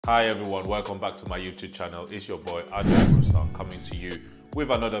Hi everyone, welcome back to my YouTube channel. It's your boy Adrian coming to you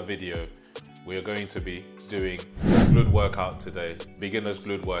with another video. We are going to be doing glute workout today, beginner's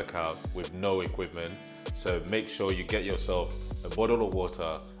glute workout with no equipment. So make sure you get yourself a bottle of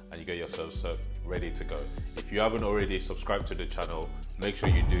water and you get yourself ready to go. If you haven't already subscribed to the channel, make sure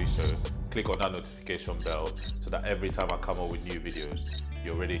you do so. Click on that notification bell so that every time I come up with new videos,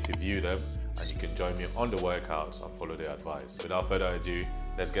 you're ready to view them and you can join me on the workouts and follow the advice. Without further ado,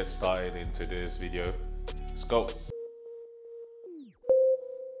 let's get started into this video. Let's go.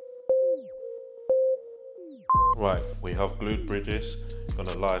 Right, we have glute bridges. We're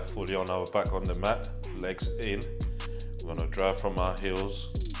gonna lie fully on our back on the mat, legs in. We're gonna drive from our heels,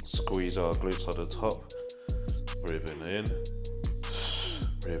 squeeze our glutes at the top. Breathing in,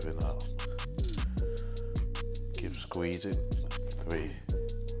 breathing out. Keep squeezing. 3,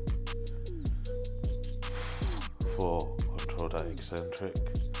 4, control that eccentric.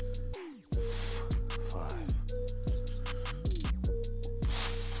 5,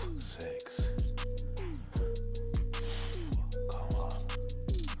 6. Come on.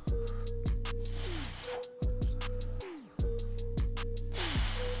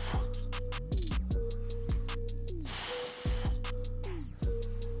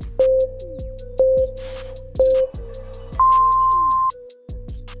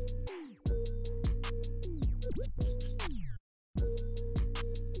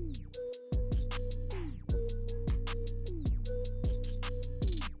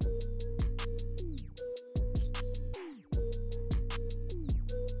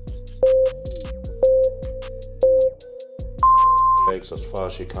 'Legs as far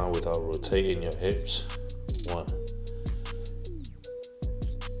as you can without rotating your hips. 1,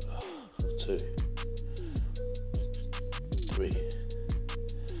 2, 3.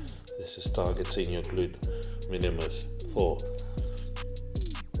 This is targeting your glute minimus. 4,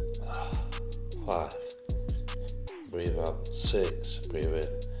 5. Breathe out. 6. Breathe in.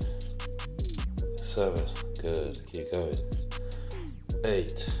 7. Good. Keep going.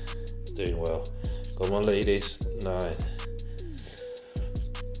 8. Doing well. Come on, ladies. 9.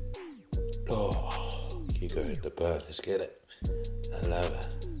 Oh, keep going, the burn, let's get it. 11,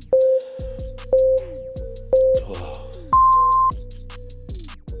 12.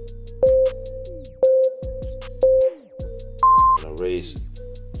 Gonna raise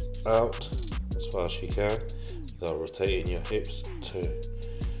out as far as you can without rotating your hips. 2.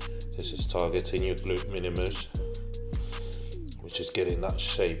 This is targeting your glute minimus, which is getting that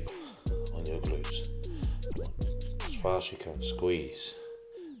shape on your glutes. As far as you can, squeeze.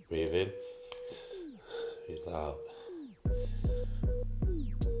 Breathe in. Breathe out.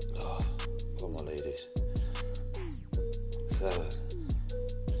 Oh, come on, ladies. 7,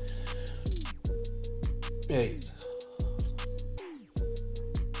 8,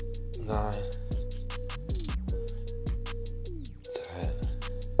 9, 10,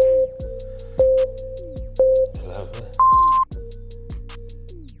 11.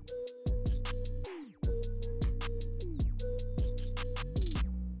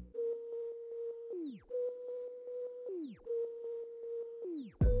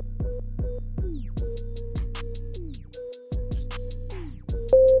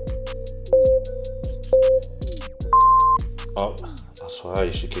 Up as high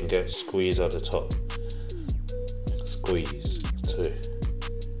as you can get. Squeeze at the top. Squeeze. 2,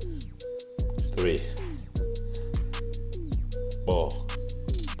 3, 4.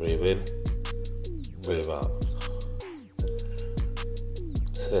 Breathe in. Breathe out.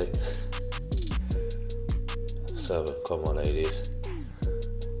 6, 7. Come on, ladies.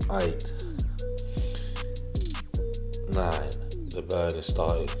 8, 9. The burn is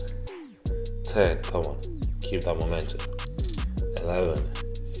starting. 10. Come on. Keep that momentum. 11,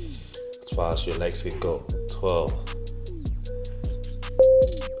 as far as your legs can go. 12,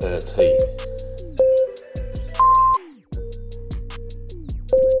 13.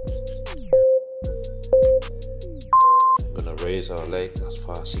 I'm gonna raise our legs as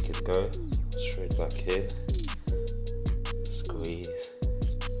far as you can go. Straight back in. Squeeze.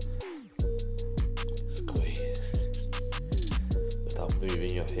 Squeeze. Without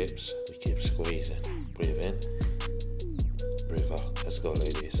moving your hips, we keep squeezing. Breathe in. Breathe out. Let's go,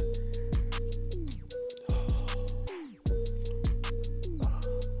 ladies. Come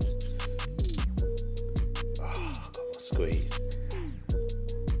on, squeeze.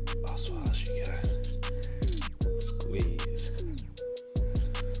 As far as you can. Squeeze.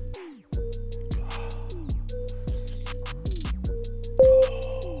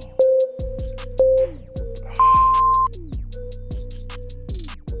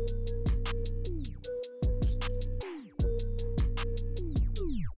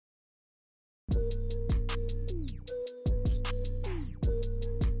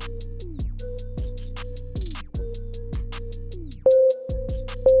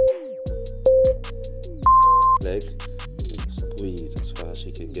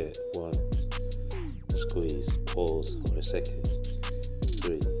 can get. 1, squeeze, pause for a second.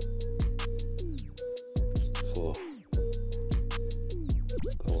 3, 4,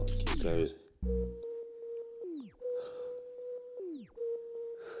 come on, keep going.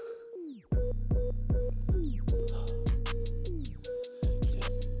 Yeah,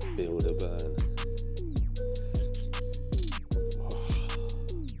 feel the burn.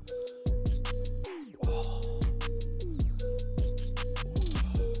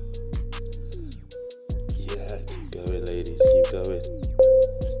 Yeah, keep going, ladies, keep going.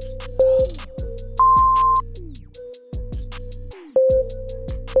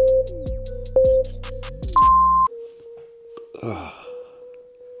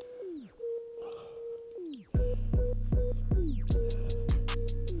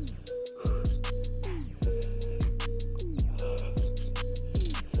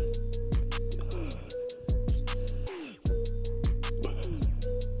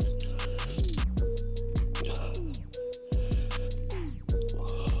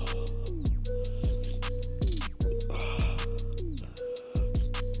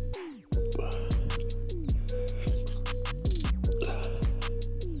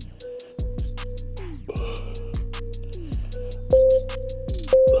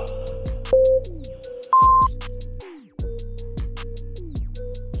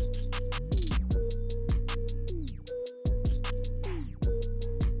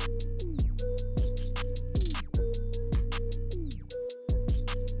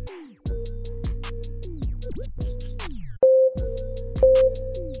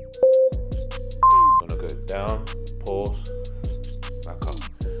 Down, pause, back up.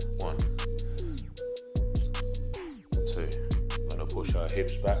 1, 2. Gonna push our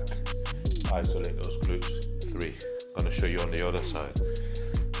hips back, isolate those glutes. 3. Gonna show you on the other side.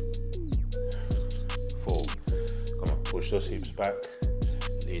 4. Come on, push those hips back,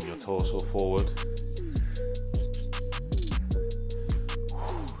 lean your torso forward.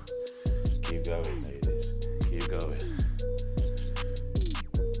 Keep going, ladies. Keep going.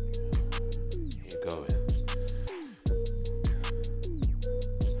 Keep going.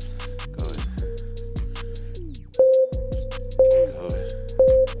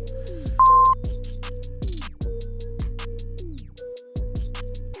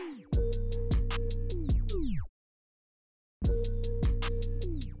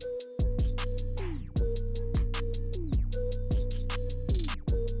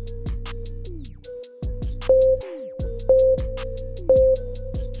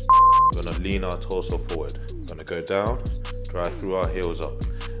 We're gonna lean our torso forward. We're gonna go down, drive through our heels up.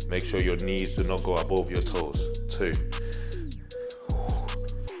 Make sure your knees do not go above your toes. 2,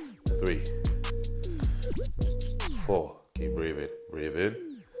 3, 4. Keep breathing. Breathe in.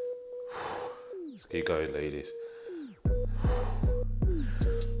 Let's keep going, ladies.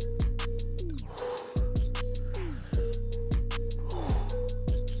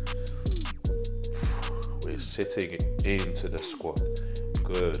 We're sitting into the squat.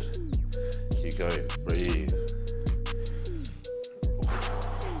 Good. Keep going. Breathe.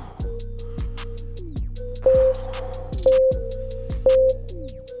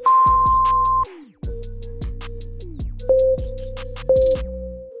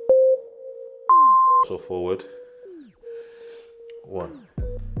 So forward. 1,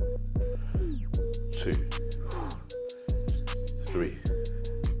 2, 3,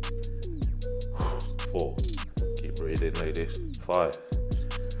 4. Keep breathing, ladies. 5.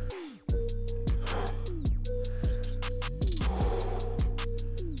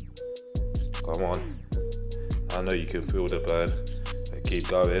 Come on. I know you can feel the burn, but keep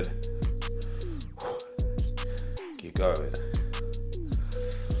going. Keep going.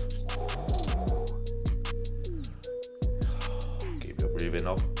 Keep your breathing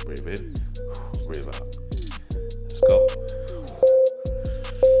up. Breathe in. Breathe out. Let's go.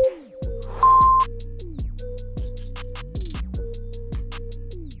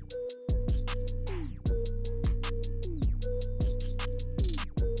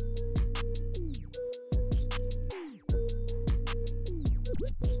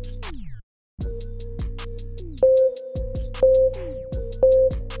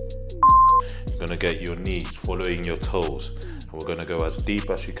 You're gonna get your knees following your toes, and we're gonna go as deep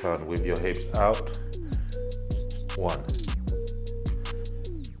as you can with your hips out. 1,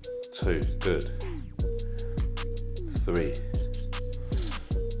 2, good. 3,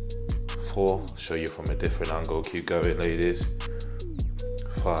 4, show you from a different angle. Keep going, ladies.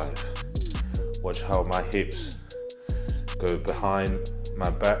 5, watch how my hips go behind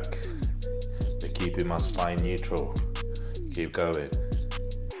my back. They're keeping my spine neutral. Keep going.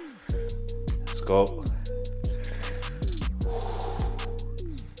 Let's go.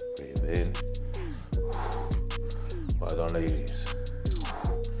 in. Well done, ladies.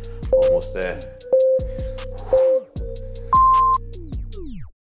 Almost there.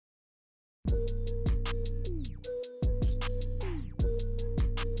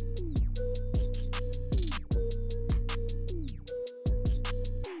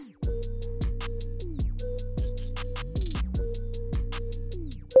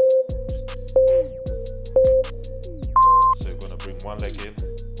 So you're gonna bring one leg in,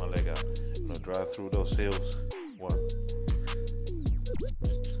 one leg out. You're gonna drive through those heels. 1,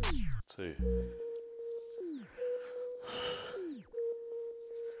 2.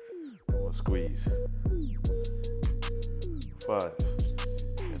 More squeeze. 5.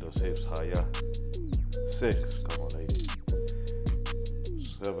 Get those hips higher. 6. Come on, ladies.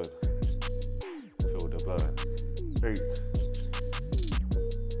 7. Feel the burn. 8.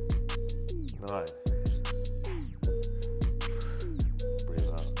 9. Breathe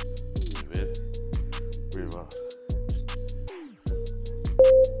out. Breathe in. Breathe out.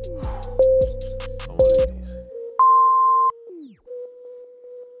 Come on, ladies.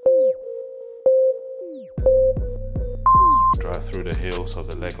 Drive through the heels of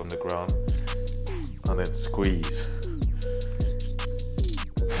the leg on the ground and then squeeze.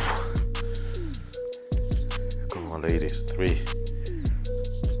 Come on, ladies. 3,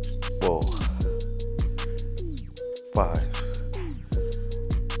 4, 5,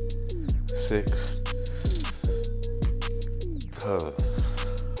 6, 7,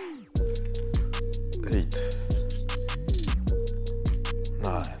 8,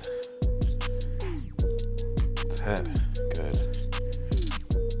 9, 10. Good.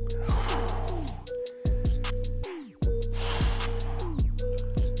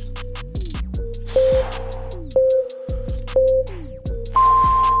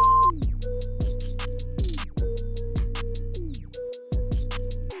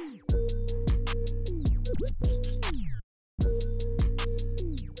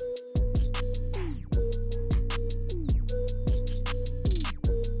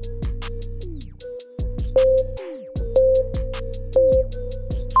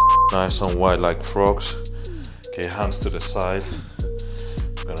 Nice and wide like frogs. Okay, hands to the side.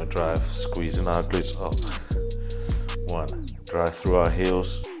 We're gonna drive, squeezing our glutes up. 1, drive through our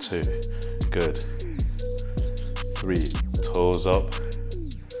heels. 2, good. 3, toes up.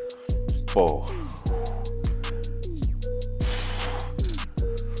 4, 5.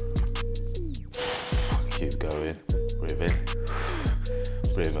 Keep going. Breathe in.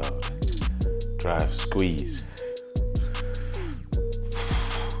 Breathe out. Drive, squeeze.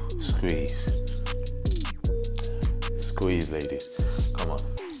 Squeeze. Squeeze, ladies. Come on.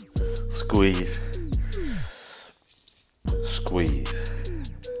 Squeeze. Squeeze.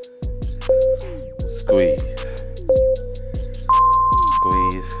 Squeeze.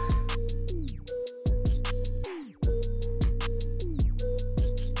 Squeeze.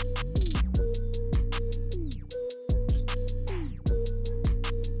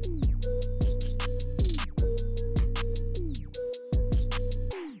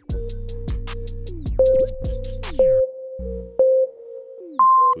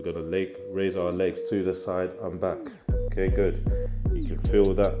 We're gonna raise our legs to the side and back. Okay, good. You can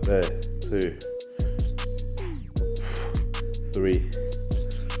feel that there. 2, 3,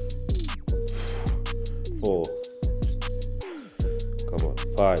 4. Come on.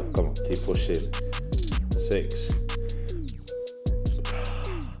 5. Come on. Keep pushing. 6,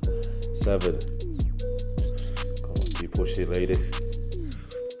 7. Come on. Keep pushing, ladies.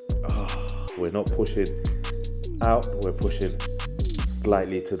 We're not pushing out. We're pushing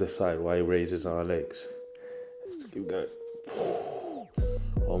slightly to the side while he raises our legs. Let's keep going.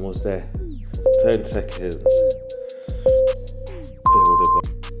 Almost there. 10 seconds. Feel the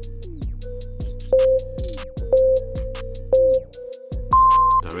body.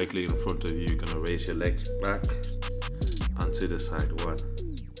 Directly in front of you, you're gonna raise your legs back and to the side. 1,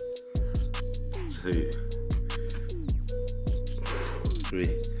 2, 3.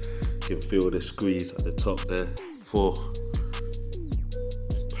 You can feel the squeeze at the top there. 4,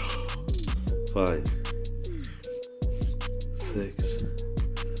 5, 6,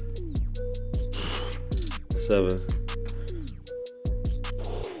 7,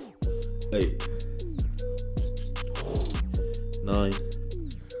 8, 9.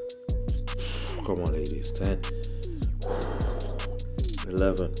 Come on, ladies. 10,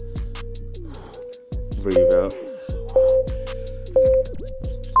 11. Breathe out.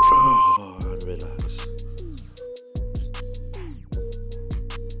 And relax.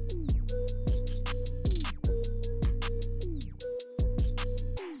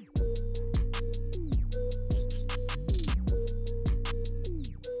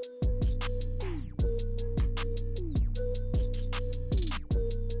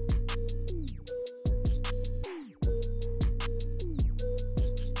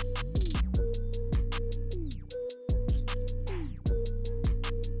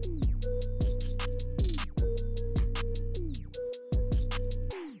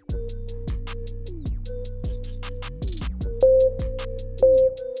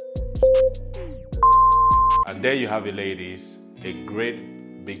 And there you have it, ladies, a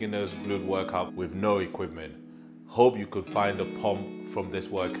great beginner's glute workout with no equipment. Hope you could find a pump from this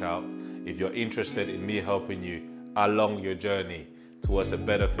workout. If you're interested in me helping you along your journey towards a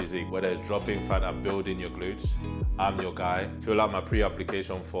better physique, whether it's dropping fat and building your glutes, I'm your guy. Fill out my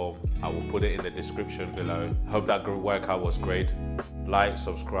pre-application form. I will put it in the description below. Hope that workout was great. Like,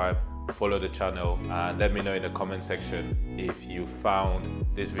 subscribe, follow the channel, and let me know in the comment section if you found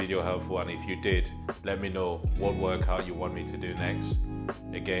this video helpful, and if you did, let me know what workout you want me to do next.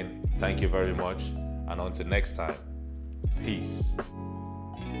 Again, thank you very much, and until next time, peace.